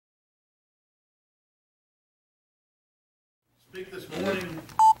speak this morning.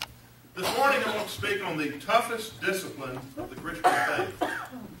 This morning I want to speak on the toughest discipline of the Christian faith.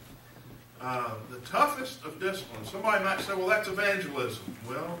 The toughest of disciplines. Somebody might say, well, that's evangelism.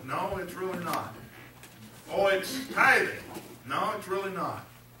 Well, no, it's really not. Oh, it's tithing. No, it's really not.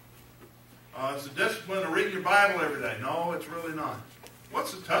 It's the discipline of reading your Bible every day. No, it's really not.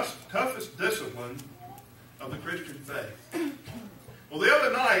 What's the toughest discipline of the Christian faith? Well, the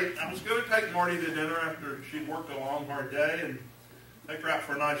other night, I was going to take Marty to dinner after she'd worked a long, hard day and take her out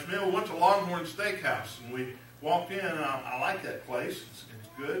for a nice meal. We went to Longhorn Steakhouse, and we walked in, and I like that place. It's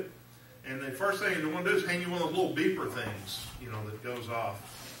good. And the first thing they want to do is hang you one of those little beeper things, that goes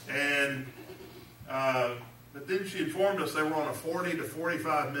off. And but then she informed us they were on a 40 to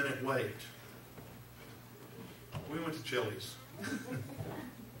 45 minute wait. We went to Chili's.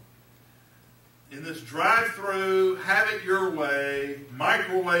 In this drive-through, have it your way,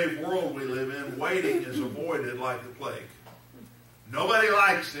 microwave world we live in, waiting is avoided like the plague. Nobody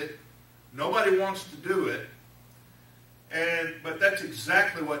likes it. Nobody wants to do it. But that's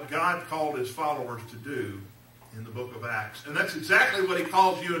exactly what God called His followers to do in the book of Acts. And that's exactly what He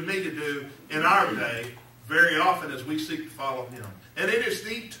calls you and me to do in our day very often as we seek to follow Him. And it is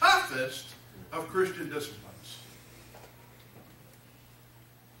the toughest of Christian disciplines.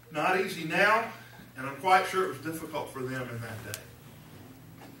 Not easy now, and I'm quite sure it was difficult for them in that day.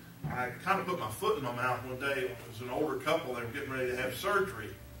 I kind of put my foot in my mouth one day. It was an older couple. They were getting ready to have surgery.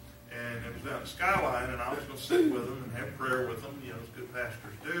 And it was down at Skyline, and I was going to sit with them and have prayer with them, as good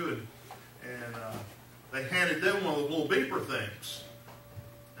pastors do. And they handed them one of the little beeper things.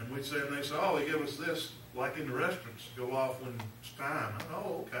 And they said, oh, they give us this, like in the restaurants, go off when it's time. I said,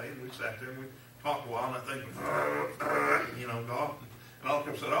 oh, okay. And we sat there and we talked a while, and I think, go off. And all of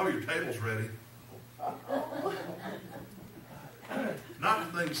them said, oh, your table's ready.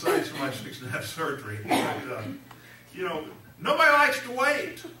 Not the thing to say somebody's fixing to have surgery. But, nobody likes to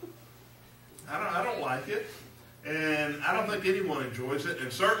wait. I don't like it. And I don't think anyone enjoys it.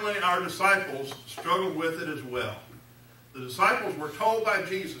 And certainly our disciples struggled with it as well. The disciples were told by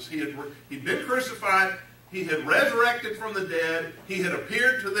Jesus he'd been crucified, He had resurrected from the dead, He had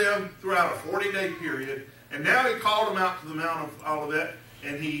appeared to them throughout a 40-day period, and now He called them out to the Mount of Olivet,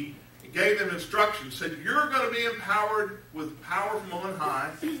 and He gave them instructions, said, you're going to be empowered with power from on high,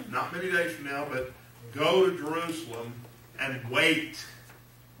 not many days from now, but go to Jerusalem and wait.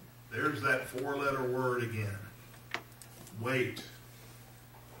 There's that four-letter word again. Wait.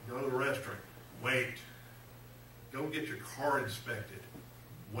 Go to the restaurant. Wait. Go get your car inspected.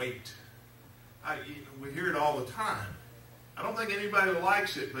 Wait. We hear it all the time. I don't think anybody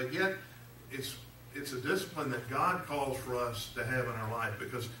likes it, but yet it's a discipline that God calls for us to have in our life,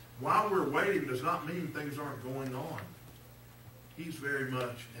 because while we're waiting does not mean things aren't going on. He's very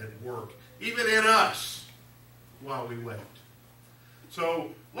much at work, even in us, while we wait.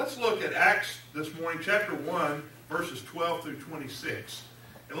 So let's look at Acts this morning, chapter 1, verses 12 through 26.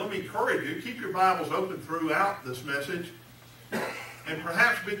 And let me encourage you, keep your Bibles open throughout this message, and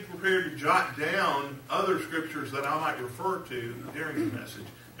perhaps be prepared to jot down other scriptures that I might refer to during the message.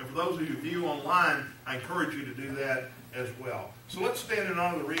 And for those of you who view online, I encourage you to do that as well. So let's stand in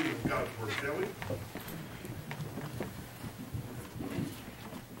honor of the reading of God's Word, shall we?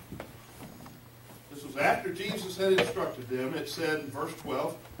 This was after Jesus had instructed them. It said in verse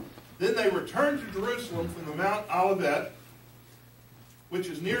 12, then they returned to Jerusalem from the Mount Olivet, which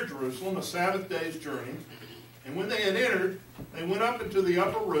is near Jerusalem, a Sabbath day's journey. And when they had entered, they went up into the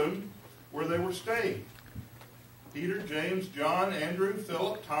upper room where they were staying. Peter, James, John, Andrew,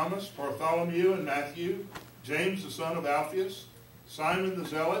 Philip, Thomas, Bartholomew, and Matthew, James the son of Alphaeus, Simon the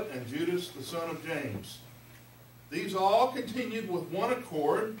Zealot, and Judas the son of James. These all continued with one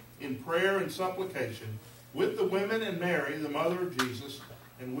accord in prayer and supplication with the women and Mary, the mother of Jesus,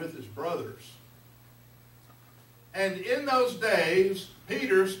 and with his brothers. And in those days,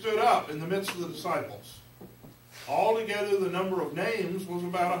 Peter stood up in the midst of the disciples. Altogether, the number of names was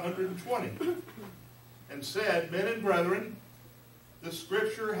about 120. And said, men and brethren, the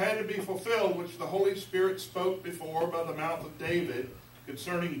scripture had to be fulfilled, which the Holy Spirit spoke before by the mouth of David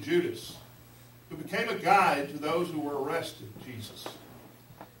concerning Judas, who became a guide to those who were arrested, Jesus.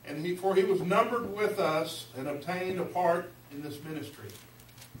 And for he was numbered with us and obtained a part in this ministry.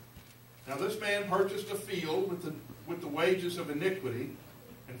 Now this man purchased a field with the wages of iniquity,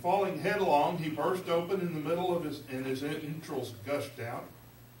 and falling headlong, he burst open in the middle of and his entrails gushed out.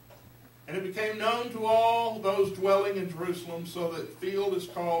 And it became known to all those dwelling in Jerusalem, so that field is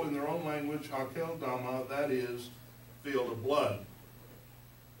called in their own language Hakeldama, that is, field of blood.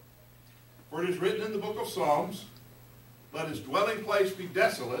 For it is written in the book of Psalms, let his dwelling place be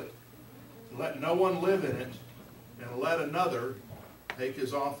desolate, and let no one live in it. and let another take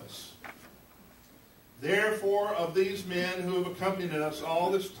his office. Therefore, of these men who have accompanied us all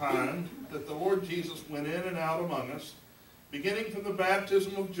this time, that the Lord Jesus went in and out among us, beginning from the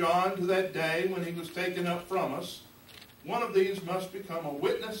baptism of John to that day when he was taken up from us, one of these must become a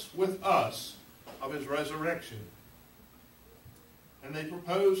witness with us of his resurrection. And they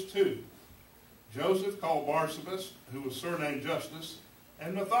proposed two, Joseph called Barsabas, who was surnamed Justus,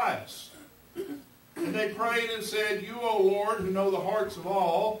 and Matthias. And they prayed and said, You, O Lord, who know the hearts of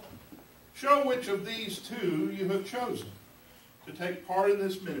all, show which of these two you have chosen to take part in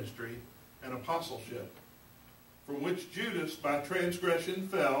this ministry and apostleship, from which Judas by transgression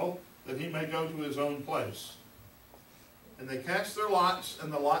fell, that he may go to his own place. And they cast their lots,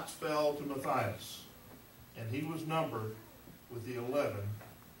 and the lots fell to Matthias, and he was numbered with the 11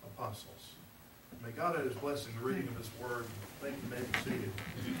 apostles. May God add his blessing to the reading of his word. Thank you, may be seated.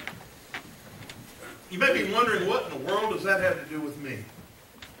 You may be wondering, what in the world does that have to do with me?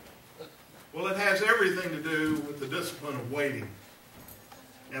 Well, it has everything to do with the discipline of waiting.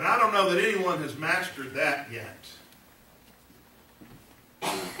 And I don't know that anyone has mastered that yet.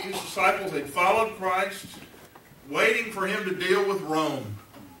 These disciples, they followed Christ, waiting for him to deal with Rome.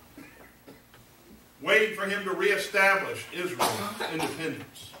 Waiting for him to reestablish Israel's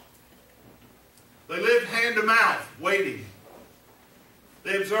independence. They lived hand to mouth, waiting.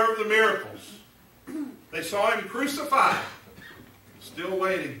 They observed the miracles. They saw him crucified, still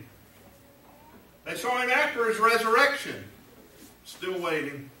waiting. They saw him after his resurrection, still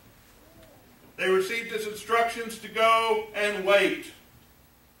waiting. They received his instructions to go and wait.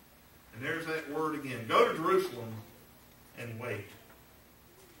 And there's that word again. Go to Jerusalem and wait.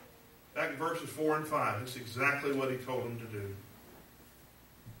 Back in verses 4 and 5, that's exactly what he told them to do.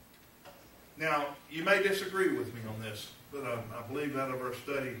 Now, you may disagree with me on this, but I believe out of our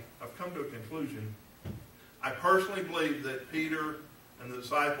study, I've come to a conclusion. I personally believe that Peter and the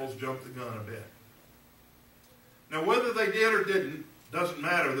disciples jumped the gun a bit. Now, whether they did or didn't, doesn't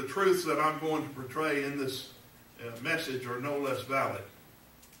matter. The truths that I'm going to portray in this message are no less valid.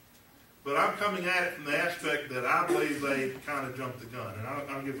 But I'm coming at it from the aspect that I believe they kind of jumped the gun. And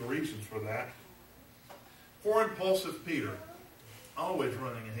I'll give the reasons for that. Poor impulsive Peter, always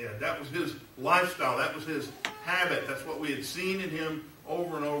running ahead. That was his lifestyle. That was his habit. That's what we had seen in him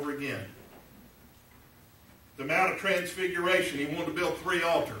over and over again. The Mount of Transfiguration, he wanted to build 3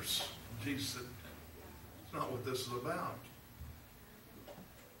 altars. Jesus said, that's not what this is about.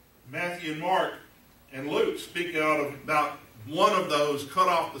 Matthew and Mark and Luke speak about one of those cut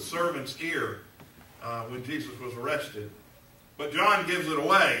off the servant's ear when Jesus was arrested. But John gives it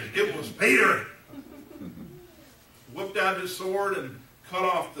away. It was Peter. Whipped out his sword and cut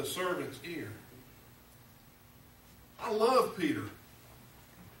off the servant's ear. I love Peter.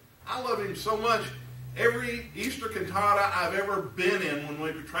 I love him so much. Every Easter cantata I've ever been in when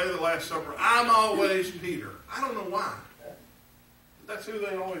we portray the Last Supper, I'm always Peter. I don't know why. But that's who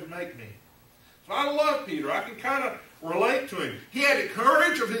they always make me. So I love Peter. I can kind of relate to him. He had the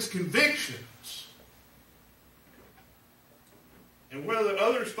courage of his convictions. And whether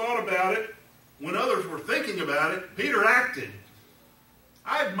others thought about it, when others were thinking about it, Peter acted.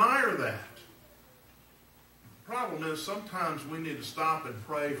 I admire that. The problem is sometimes we need to stop and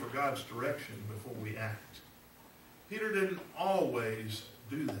pray for God's direction before we act. Peter didn't always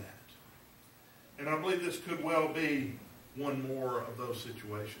do that. And I believe this could well be one more of those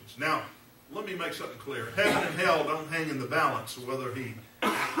situations. Now, let me make something clear. Heaven and hell don't hang in the balance of whether he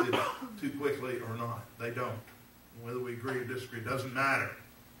acted too quickly or not. They don't. Whether we agree or disagree doesn't matter.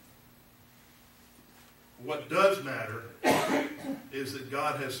 What does matter is that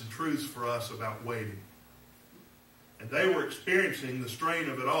God has some truths for us about waiting. And they were experiencing the strain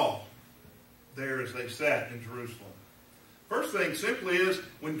of it all there as they sat in Jerusalem. First thing simply is,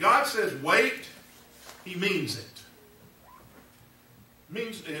 when God says wait, he means it. It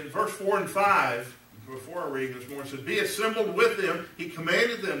means in verse 4 and 5, before I read this morning, it says, be assembled with them. He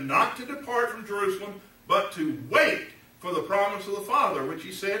commanded them not to depart from Jerusalem, but to wait for the promise of the Father, which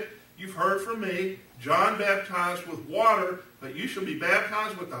he said, you've heard from me. John baptized with water, but you shall be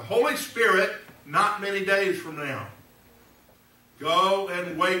baptized with the Holy Spirit not many days from now. Go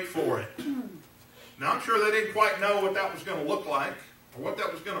and wait for it. Now, I'm sure they didn't quite know what that was going to look like or what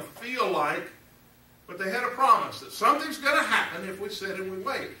that was going to feel like, but they had a promise that something's going to happen if we sit and we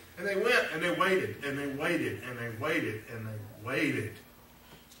wait. And they went and they waited and they waited and they waited and they waited.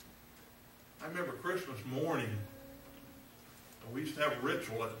 I remember Christmas morning, we used to have a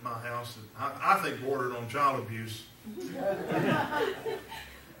ritual at my house that I think bordered on child abuse.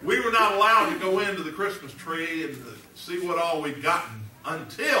 We were not allowed to go into the Christmas tree and see what all we'd gotten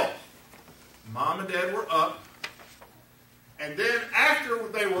until Mom and Dad were up And then after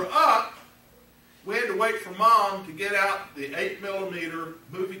they were up, we had to wait for Mom to get out the 8mm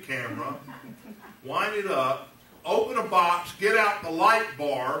movie camera, wind it up, open a box, get out the light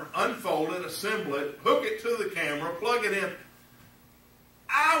bar, unfold it, assemble it, hook it to the camera, plug it in.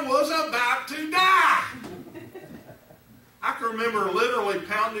 I was about to die. I can remember literally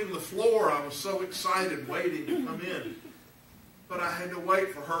pounding the floor. I was so excited waiting to come in. But I had to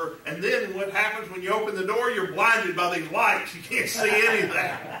wait for her. And then what happens when you open the door, you're blinded by these lights. You can't see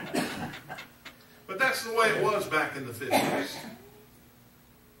anything. But that's the way it was back in the 50s.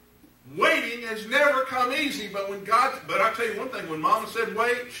 Waiting has never come easy, but I tell you one thing, when Mama said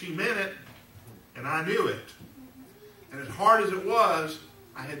wait, she meant it, and I knew it. And as hard as it was,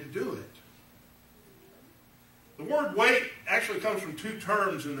 I had to do it. The word wait actually comes from two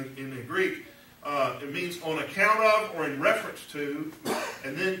terms in the Greek. It means on account of or in reference to,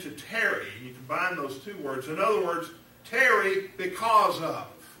 and then to tarry. And you combine those two words. In other words, tarry because of.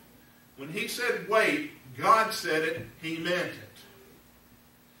 When he said wait, God said it, he meant it.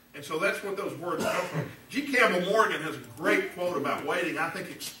 And so that's what those words come from. G. Campbell Morgan has a great quote about waiting. I think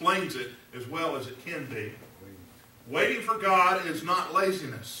explains it as well as it can be. Waiting for God is not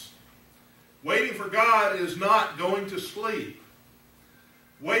laziness. Waiting for God is not going to sleep.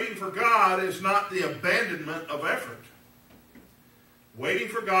 Waiting for God is not the abandonment of effort. Waiting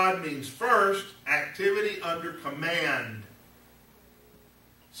for God means first, activity under command.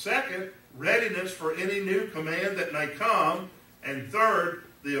 Second, readiness for any new command that may come. And third,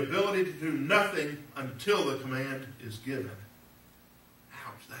 the ability to do nothing until the command is given.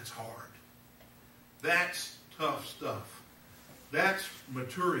 Ouch, that's hard. That's tough stuff. That's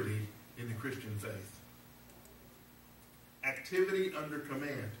maturity in the Christian faith. Activity under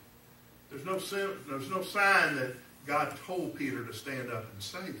command. There's no sign that God told Peter to stand up and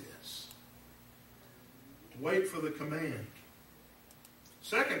say this. Wait for the command.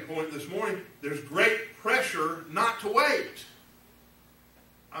 Second point this morning, there's great pressure not to wait.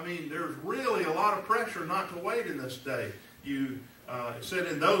 I mean, there's really a lot of pressure not to wait in this day. It said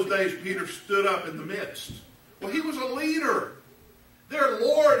in those days Peter stood up in the midst. Well, he was a leader. Their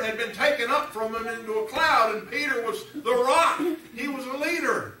Lord had been taken up from him into a cloud, and Peter was the rock. He was a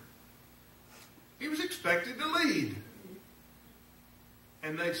leader. He was expected to lead.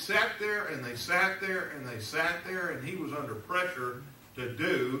 And they sat there, and they sat there, and they sat there, and he was under pressure to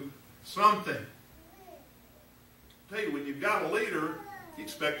do something. I tell you, when you've got a leader, you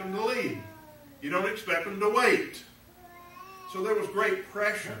expect them to lead. You don't expect them to wait. So there was great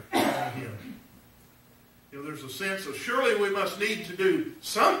pressure on him. You know, there's a sense of surely we must need to do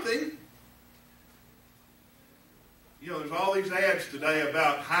something. You know, there's all these ads today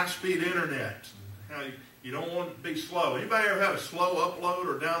about high-speed internet. How you don't want it to be slow. Anybody ever had a slow upload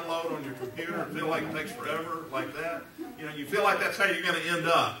or download on your computer and feel like it takes forever like that? You know, you feel like that's how you're going to end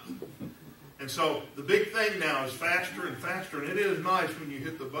up. And so the big thing now is faster and faster, and it is nice when you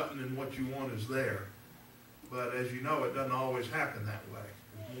hit the button and what you want is there. But as you know, it doesn't always happen that way.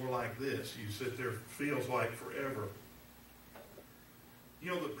 It's more like this. You sit there, it feels like forever.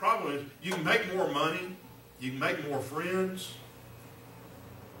 You know, the problem is you can make more money, you can make more friends,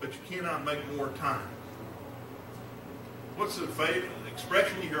 but you cannot make more time. What's the favorite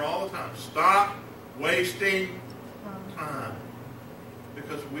expression you hear all the time? Stop wasting time.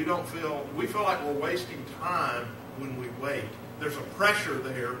 Because we feel like we're wasting time when we wait. There's a pressure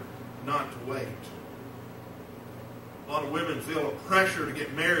there not to wait. A lot of women feel a pressure to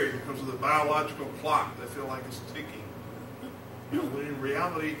get married because of the biological clock. They feel like it's ticking. You know, when in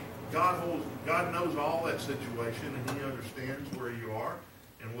reality, God knows all that situation, and He understands where you are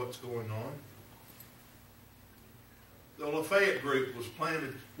and what's going on. The Lafayette group was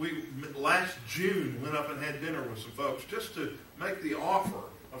planted. We, last June, went up and had dinner with some folks just to make the offer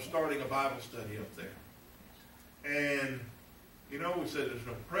of starting a Bible study up there. And, you know, we said there's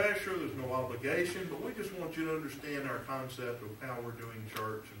no pressure, there's no obligation, but we just want you to understand our concept of how we're doing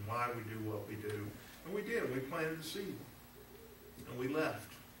church and why we do what we do. And we did. We planted the seed. And we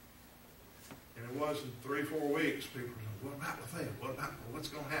left. And it wasn't 3-4 weeks. People were saying, what about Lafayette? What's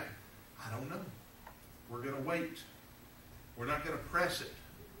going to happen? I don't know. We're going to wait. We're not going to press it.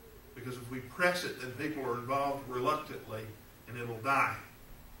 Because if we press it, then people are involved reluctantly, and it'll die.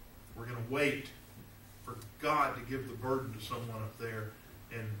 We're going to wait for God to give the burden to someone up there,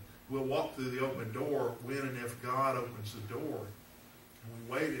 and we'll walk through the open door when and if God opens the door. And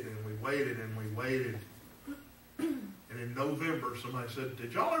we waited, and we waited, and we waited. And in November, somebody said,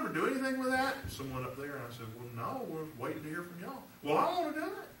 did y'all ever do anything with that? Someone up there, and I said, well, no, we're waiting to hear from y'all. Well, I want to do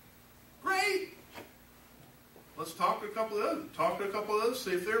it. Great. Let's talk to a couple of others.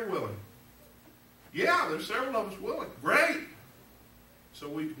 See if they're willing. Yeah, there's several of us willing. Great. So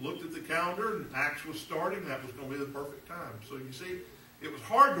we looked at the calendar and Acts was starting. That was going to be the perfect time. So you see, it was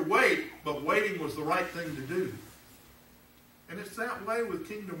hard to wait, but waiting was the right thing to do. And it's that way with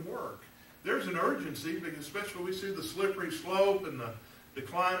kingdom work. There's an urgency, because especially we see the slippery slope and the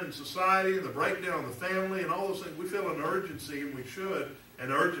decline in society and the breakdown of the family and all those things. We feel an urgency, and we should,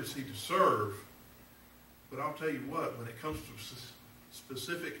 an urgency to serve. But I'll tell you what, when it comes to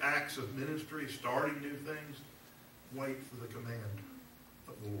specific acts of ministry, starting new things, wait for the command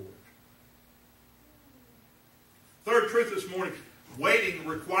of the Lord. Third truth this morning, waiting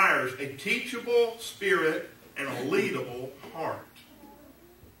requires a teachable spirit and a leadable heart.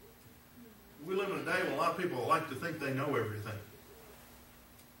 We live in a day when a lot of people like to think they know everything.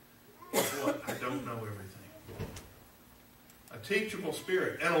 Guess what? I don't know everything. A teachable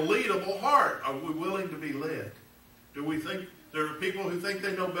spirit and a leadable heart. Are we willing to be led? Do we think there are people who think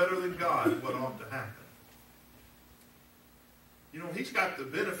they know better than God what ought to happen? You know, He's got the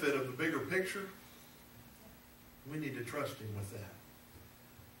benefit of the bigger picture. We need to trust Him with that.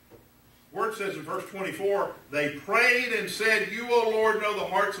 The Word says in verse 24, they prayed and said, you, O Lord, know the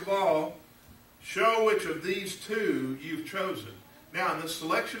hearts of all. Show which of these two you've chosen. Now, in this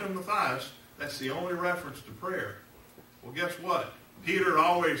selection of Matthias, that's the only reference to prayer. Well, guess what? Peter had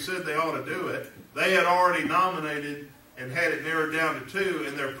already said they ought to do it. They had already nominated and had it narrowed down to two,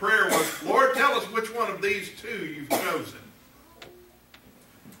 and their prayer was, Lord, tell us which one of these two you've chosen.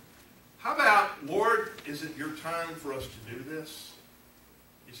 How about, Lord, is it your time for us to do this?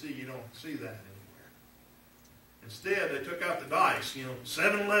 You see, you don't see that anywhere. Instead, they took out the dice,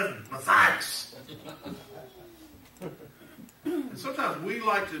 7-11, Matthias. And sometimes we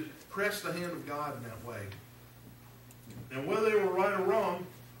like to press the hand of God in that way. And whether they were right or wrong,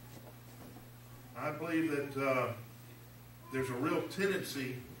 I believe that there's a real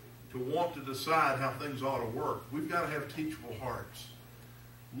tendency to want to decide how things ought to work. We've got to have teachable hearts.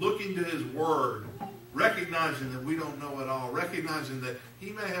 Looking to His Word, recognizing that we don't know it all, recognizing that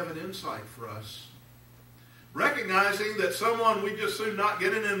He may have an insight for us, recognizing that someone we just soon not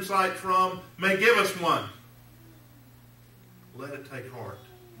get an insight from may give us one. Let it take heart.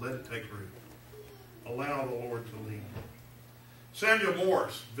 Let it take root. Allow the Lord to lead. Samuel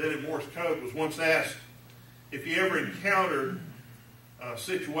Morse, invented Morse code, was once asked if he ever encountered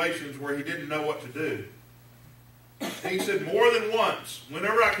situations where he didn't know what to do. He said, more than once,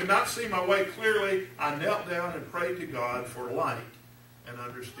 whenever I could not see my way clearly, I knelt down and prayed to God for light and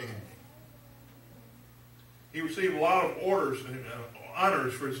understanding. He received a lot of orders and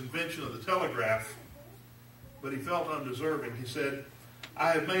honors for his invention of the telegraph, but he felt undeserving. He said,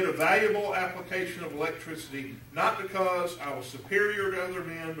 I have made a valuable application of electricity, not because I was superior to other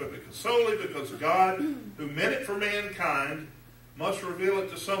men, but solely because God, who meant it for mankind, must reveal it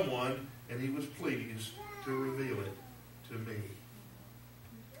to someone, and He was pleased to reveal it to me.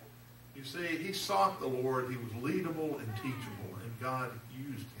 You see, he sought the Lord. He was leadable and teachable, and God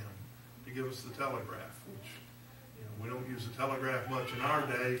used him to give us the telegraph, which we don't use the telegraph much in our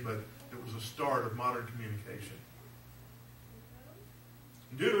day, but it was a start of modern communication.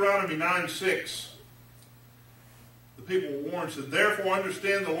 In Deuteronomy 9:6, the people were warned, said, therefore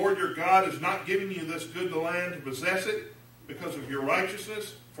understand the Lord your God has not given you this good land to possess it because of your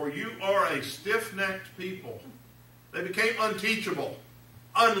righteousness, for you are a stiff-necked people. They became unteachable,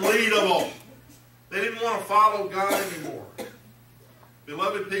 unleadable. They didn't want to follow God anymore.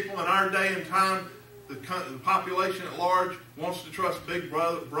 Beloved people, in our day and time, the population at large wants to trust Big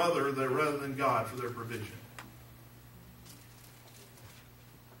Brother rather than God for their provision.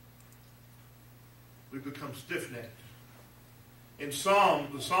 We've become stiff-necked. In Psalm,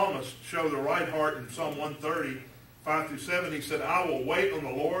 the psalmist showed the right heart in Psalm 130, 5-7. He said, I will wait on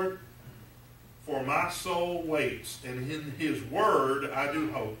the Lord, for my soul waits, and in His word I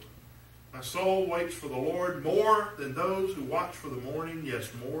do hope. My soul waits for the Lord more than those who watch for the morning, yes,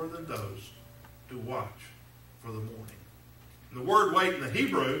 more than those who watch for the morning. And the word wait in the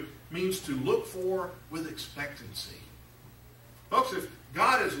Hebrew means to look for with expectancy. Folks, if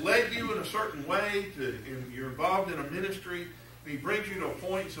God has led you in a certain way, and you're involved in a ministry, and He brings you to a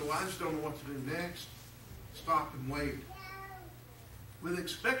point and says, well, I just don't know what to do next, stop and wait with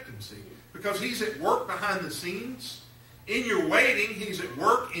expectancy. Because He's at work behind the scenes. In your waiting, He's at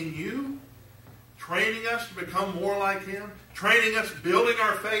work in you, training us to become more like Him, training us, building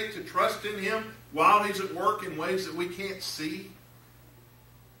our faith to trust in Him while He's at work in ways that we can't see.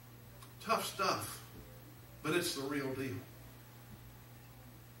 Tough stuff, but it's the real deal.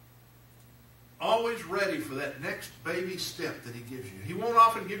 Always ready for that next baby step that He gives you. He won't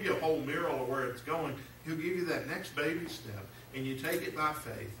often give you a whole mural of where it's going. He'll give you that next baby step, and you take it by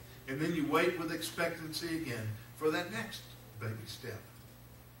faith. And then you wait with expectancy again for that next baby step.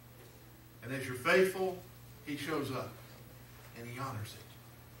 And as you're faithful, he shows up and he honors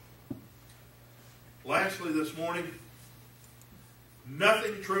it. Lastly this morning,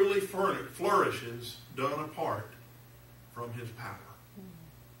 nothing truly flourishes done apart from his power.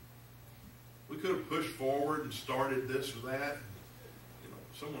 We could have pushed forward and started this or that.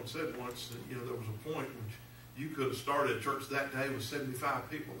 Someone said once that, there was a point when you could have started a church that day with 75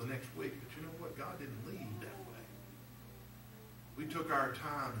 people the next week. But you know what? God didn't lead that way. We took our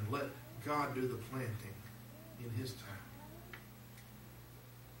time and let God do the planting in his time.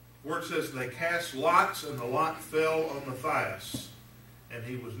 The word says they cast lots, and the lot fell on Matthias, and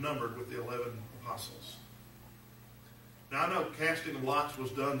he was numbered with the 11 apostles. Now, I know casting of lots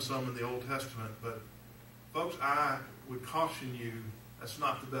was done some in the Old Testament, but folks, I would caution you, that's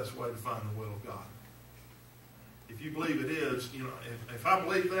not the best way to find the will of God. If you believe it is, if I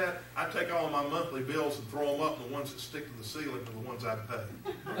believe that, I take all my monthly bills and throw them up, and the ones that stick to the ceiling are the ones I pay.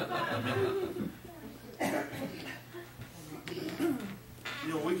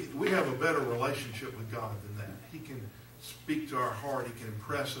 We have a better relationship with God than that. He can speak to our heart. He can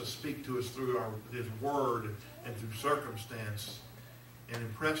impress us, speak to us through his word and through circumstance, and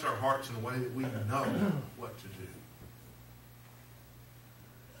impress our hearts in a way that we know what to do.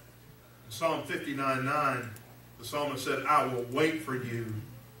 In Psalm 59:9, the psalmist said, I will wait for you,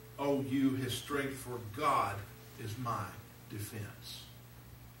 O you, his strength, for God is my defense.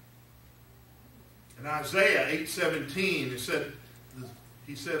 In Isaiah 8:17,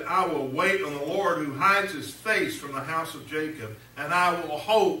 he said, I will wait on the Lord who hides his face from the house of Jacob, and I will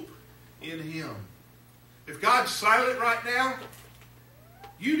hope in him. If God's silent right now,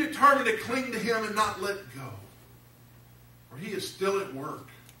 you determine to cling to him and not let go. For he is still at work,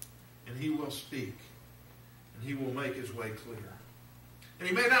 and he will speak, and he will make his way clear. And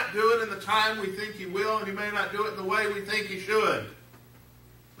he may not do it in the time we think he will, and he may not do it in the way we think he should,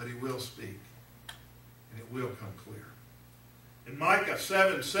 but he will speak, and it will come clear. In Micah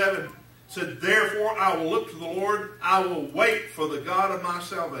 7:7 said, therefore I will look to the Lord, I will wait for the God of my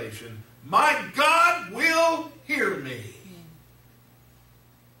salvation. My God will hear me.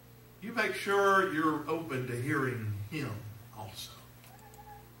 You make sure you're open to hearing him also.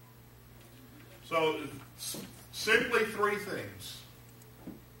 So, simply three things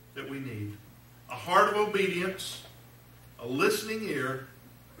that we need. A heart of obedience, a listening ear,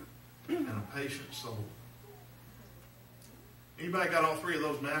 and a patient soul. Anybody got all three of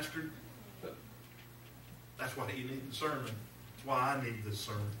those mastered? That's why you need the sermon. That's why I need this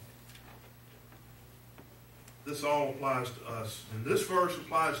sermon. This all applies to us. And this verse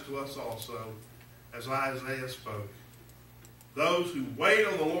applies to us also, as Isaiah spoke. Those who wait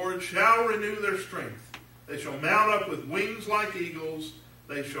on the Lord shall renew their strength. They shall mount up with wings like eagles.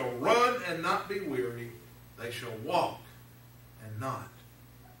 They shall run and not be weary. They shall walk and not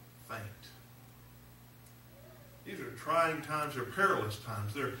faint. These are trying times. They're perilous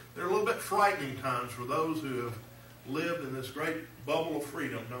times. They're a little bit frightening times for those who have lived in this great bubble of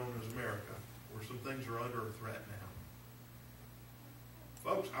freedom known as America, where some things are under a threat now.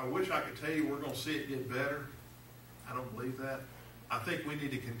 Folks, I wish I could tell you we're going to see it get better. I don't believe that. I think we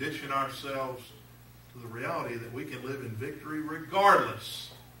need to condition ourselves to the reality that we can live in victory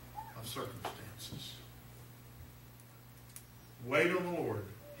regardless of circumstances. Wait on the Lord.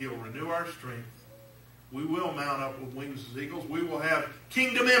 He'll renew our strength. We will mount up with wings as eagles. We will have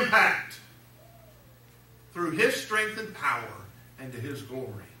kingdom impact through his strength and power and to his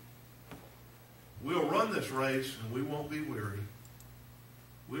glory. We'll run this race and we won't be weary.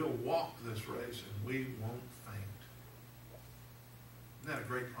 We'll walk this race and we won't faint. Isn't that a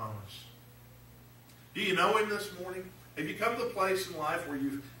great promise? Do you know him this morning? Have you come to a place in life where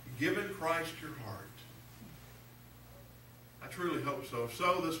you've given Christ your heart? I truly hope so. If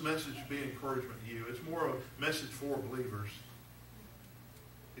so, this message will be encouragement to you. It's more a message for believers.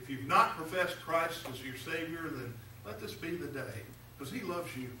 If you've not professed Christ as your Savior, then let this be the day. Because he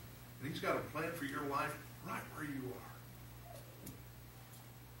loves you, and he's got a plan for your life right where you are.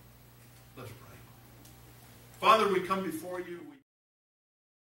 Let's pray. Father, we come before you.